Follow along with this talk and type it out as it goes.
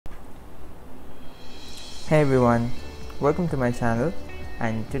Hey everyone, welcome to my channel,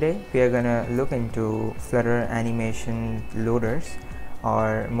 and today we are gonna look into Flutter animation loaders,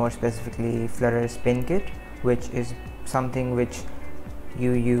 or more specifically Flutter Spinkit, which is something which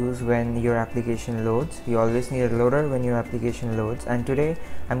you use when your application loads. You always need a loader when your application loads, and today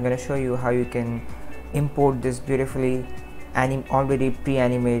I'm gonna show you how you can import this beautifully already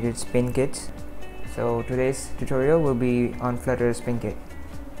pre-animated Spinkits. So today's tutorial will be on Flutter Spinkit.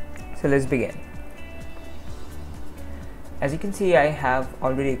 So let's begin. As you can see, I have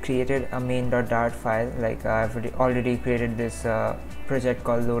already created a main.dart file. I've already created this project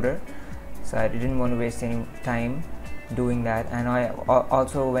called loader, so I didn't want to waste any time doing that. And I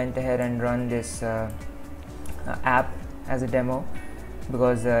also went ahead and run this app as a demo,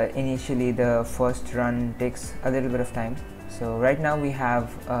 because initially the first run takes a little bit of time. So right now we have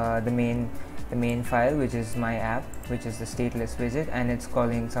the main file, which is my app, which is the stateless widget, and it's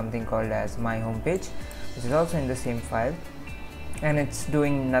calling something called as my homepage, which is also in the same file, and it's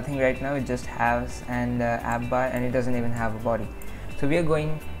doing nothing right now. It just has an app bar, and it doesn't even have a body. So we are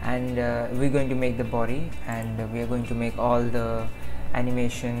going to make the body, and we are going to make all the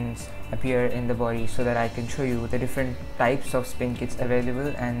animations appear in the body, so that I can show you the different types of Spinkits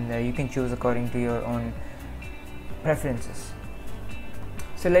available, and you can choose according to your own preferences.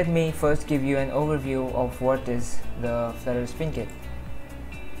 So let me first give you an overview of what is the Flutter Spinkit.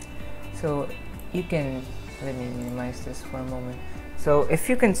 So you can, let me minimize this for a moment. So if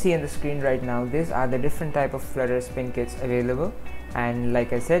you can see on the screen right now, these are the different type of Flutter Spinkits available, and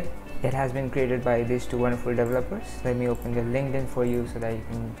like I said, it has been created by these two wonderful developers. Let me open the LinkedIn for you so that you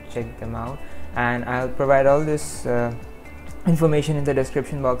can check them out, and I'll provide all this information in the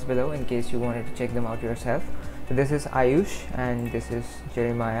description box below in case you wanted to check them out yourself. So this is Ayush and this is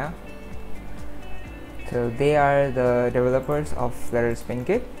Jeremiah. So they are the developers of Flutter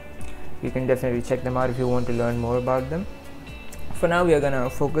Spinkit. You can definitely check them out if you want to learn more about them. For now, we are gonna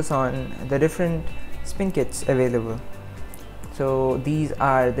focus on the different Spinkits available. So these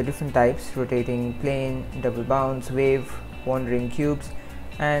are the different types: rotating plane, double bounce, wave, wandering cubes,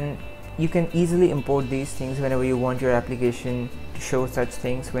 and you can easily import these things whenever you want your application to show such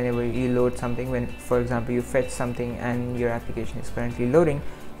things. Whenever you load something, when for example you fetch something and your application is currently loading,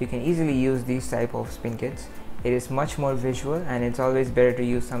 you can easily use these type of Spinkits. It is much more visual, and it's always better to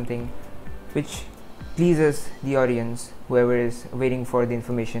use something which pleases the audience, whoever is waiting for the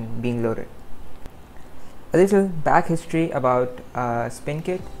information being loaded. A little back history about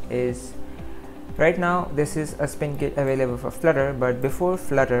Spinkit is, right now this is a Spinkit available for Flutter, but before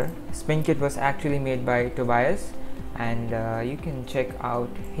Flutter, Spinkit was actually made by Tobias, and you can check out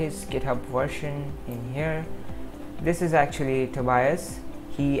his GitHub version in here. This is actually Tobias.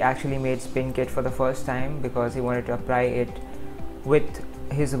 He actually made Spinkit for the first time because he wanted to apply it with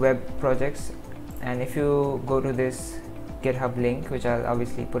his web projects. And if you go to this GitHub link, which I'll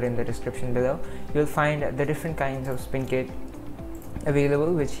obviously put in the description below, you'll find the different kinds of Spinkit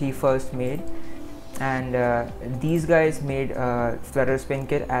available which he first made. And these guys made Flutter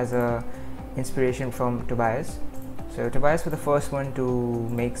Spinkit as a inspiration from Tobias. So Tobias was the first one to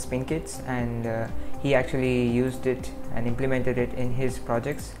make Spinkits, and he actually used it and implemented it in his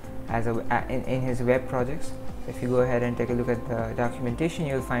projects as in his web projects. If you go ahead and take a look at the documentation,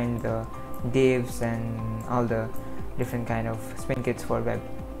 you'll find the divs and all the different kind of Spinkits for web.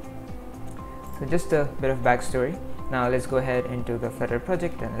 So just a bit of backstory. Now let's go ahead into the Flutter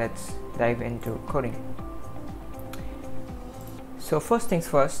project and let's dive into coding. So first things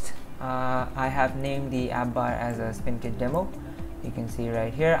first, I have named the app bar as a Spinkit demo. You can see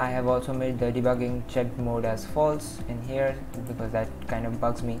right here. I have also made the debugging checked mode as false in here because that kind of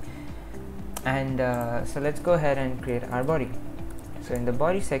bugs me. And so let's go ahead and create our body. So in the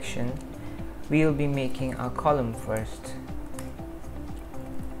body section, we'll be making a column first.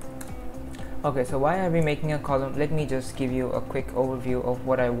 Okay, so why are we making a column? Let me just give you a quick overview of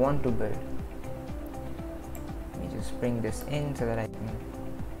what I want to build. Let me just bring this in so that I can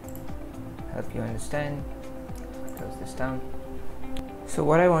help you understand. Close this down. So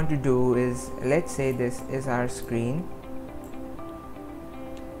what I want to do is, let's say this is our screen.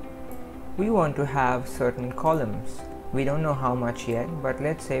 We want to have certain columns. We don't know how much yet, but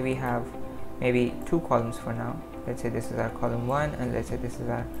let's say we have maybe 2 columns for now. Let's say this is our column 1, and let's say this is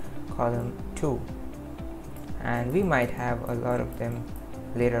our column 2, and we might have a lot of them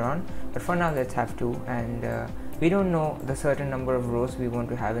later on, but for now let's have 2. And we don't know the certain number of rows we want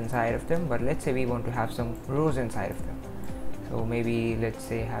to have inside of them, but let's say we want to have some rows inside of them. So maybe let's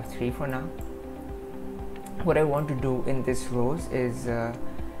say have 3 for now. What I want to do in this rows is,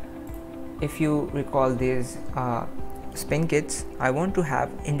 if you recall these Spinkits, I want to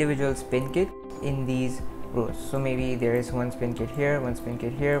have individual Spinkit in these rows. So maybe there is one spin kit here, one spin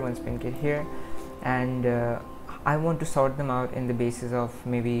kit here, one spin kit here, and I want to sort them out in the basis of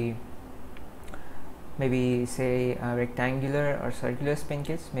maybe say rectangular or circular spin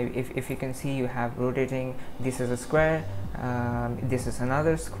kits. Maybe if you can see, you have rotating, this is a square, this is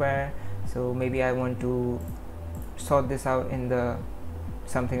another square. So maybe I want to sort this out in the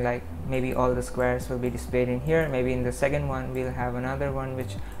something like maybe all the squares will be displayed in here. Maybe in the second one we'll have another one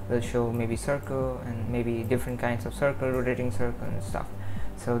which will show maybe circle and maybe different kinds of circle, rotating circle and stuff.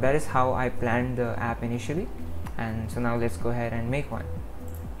 So that is how I planned the app initially, and so now let's go ahead and make one.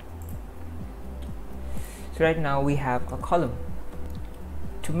 So right now we have a column.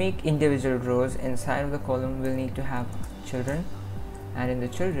 To make individual rows inside of the column, we'll need to have children, and in the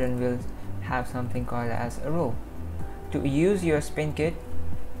children we'll have something called as a row. To use your spin kit,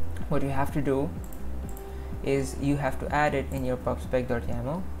 what you have to do is you have to add it in your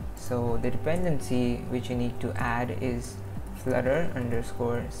pub.spec.yaml. So the dependency which you need to add is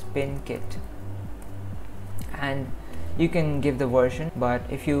flutter_spinkit, and you can give the version, but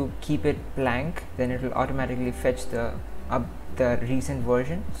if you keep it blank then it will automatically fetch the recent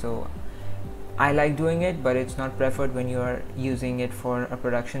version. So I like doing it, but it's not preferred when you are using it for a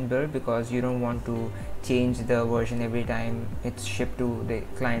production build, because you don't want to change the version every time it's shipped to the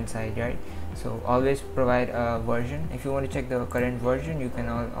client side, right? So always provide a version. If you want to check the current version, you can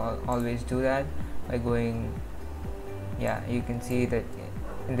always do that by going, yeah, you can see that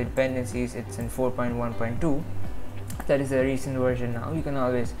in the dependencies it's in 4.1.2. that is a recent version. Now you can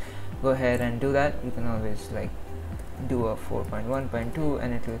always go ahead and do that. You can always like do a 4.1.2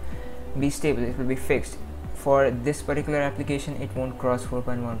 and it will be stable, it will be fixed. For this particular application it won't cross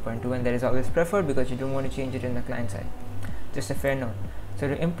 4.1.2, and that is always preferred because you don't want to change it in the client side. Just a fair note. So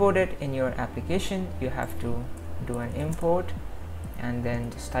to import it in your application, you have to do an import and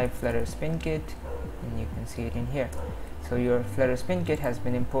then just type Flutter Spinkit, and you can see it in here. So your Flutter Spinkit has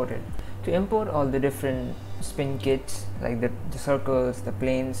been imported. To import all the different spin kits, like the circles, the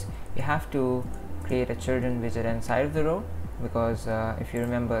planes, you have to create a children widget inside of the row, because if you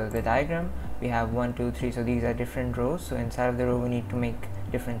remember the diagram, we have 1, 2, 3, so these are different rows. So inside of the row we need to make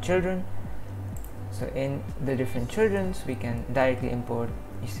different children. So in the different childrens we can directly import.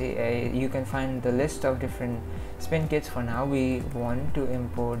 You see, you can find the list of different spin kits. For now we want to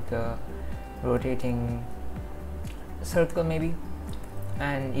import the rotating circle maybe,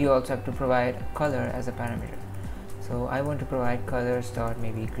 and you also have to provide color as a parameter. So I want to provide color start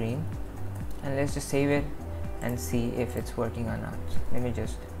maybe green, and let's just save it and see if it's working or not. Let me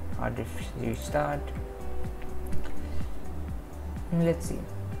just hard restart and let's see.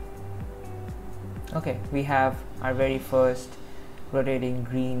 Okay, we have our very first rotating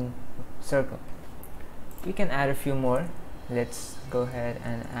green circle. We can add a few more. Let's go ahead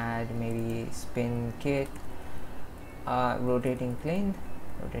and add maybe spin kit, rotating plane,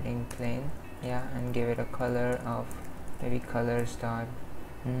 yeah, and give it a color of maybe color start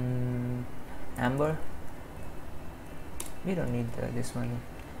amber. We don't need this one.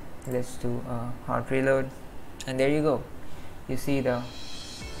 Let's do a hard reload, and there you go. You see the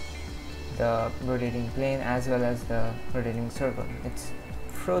rotating plane as well as the rotating circle. It's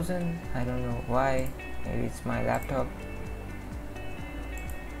frozen, I don't know why, maybe it's my laptop.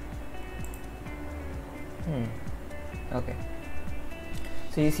 Okay,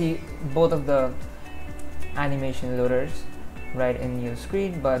 so you see both of the animation loaders right in your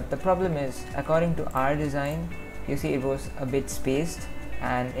screen, but the problem is, according to our design, you see it was a bit spaced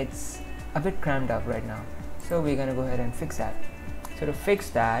and it's a bit cramped up right now. So we're gonna go ahead and fix that. So to fix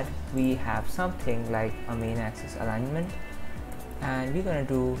that, we have something like a main axis alignment, and we're gonna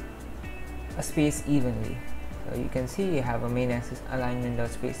do a space evenly. So you can see you have a main axis alignment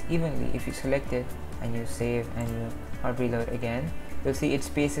of space evenly. If you select it and you save and you hard reload again, you'll see it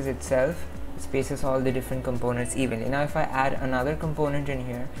spaces itself, it spaces all the different components evenly. Now if I add another component in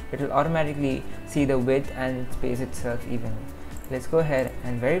here, it will automatically see the width and space itself evenly. Let's go ahead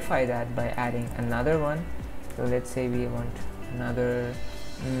and verify that by adding another one. So let's say we want another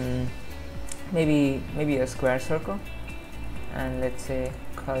maybe a square circle, and let's say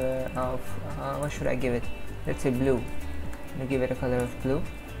color of what should I give it? Let's say blue. Let me give it a color of blue.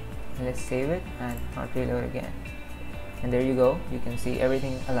 Let's save it and hard reload again, and there you go. You can see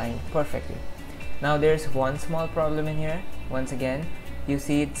everything aligned perfectly. Now there's one small problem in here. Once again, you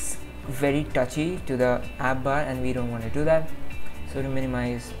see it's very touchy to the app bar, and we don't want to do that. So to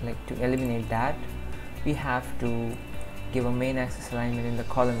minimize, like to eliminate that, we have to give a main axis alignment in the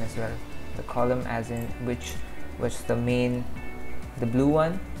column as well. The column as in which was the main, the blue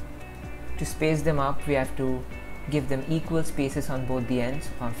one. To space them up, we have to give them equal spaces on both the ends,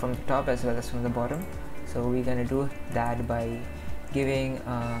 from the top as well as from the bottom. So we're gonna do that by giving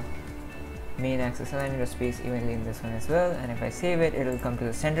main axis alignment of space evenly in this one as well, and if I save it, it'll come to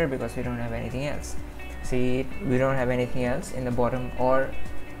the center because we don't have anything else. See, we don't have anything else in the bottom or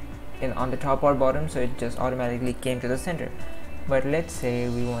on the top or bottom, so it just automatically came to the center. But let's say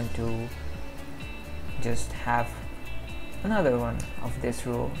we want to just have another one of this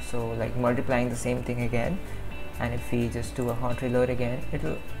row, so like multiplying the same thing again, and if we just do a hot reload again, it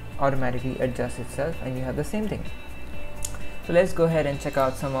will automatically adjust itself and you have the same thing. So let's go ahead and check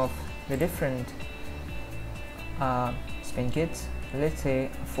out some of the different spin kits. Let's say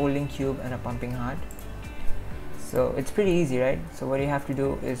a folding cube and a pumping heart. So it's pretty easy, right? So what you have to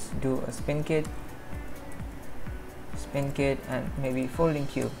do is do a spin kit, and maybe folding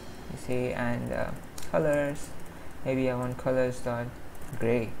cube, you see, and colors. Maybe I want colors dot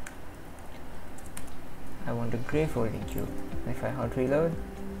gray. I want a gray folding cube. If I hot reload,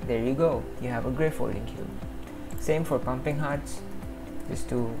 there you go, you have a gray folding cube. Same for pumping hearts. Just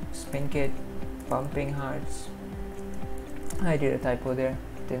do spin kit, pumping hearts. I did a typo there,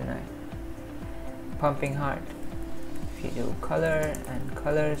 didn't I? Pumping heart. If you do color and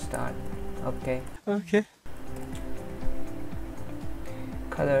colors dot, okay.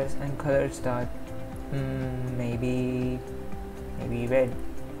 Colors and colors dot, maybe red,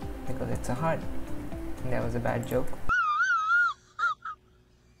 because it's a heart. That was a bad joke.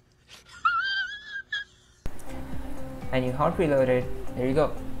 And you hot reload it, there you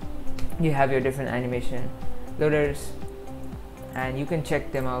go. You have your different animation loaders, and you can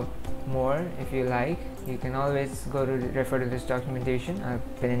check them out more if you like. You can always go to refer to this documentation. I'll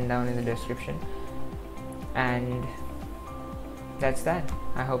pin it down in the description. And that's that.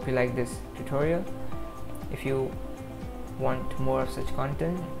 I hope you like this tutorial. If you want more of such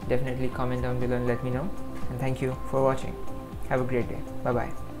content, definitely comment down below and let me know. And thank you for watching. Have a great day. Bye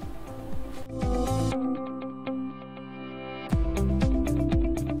bye.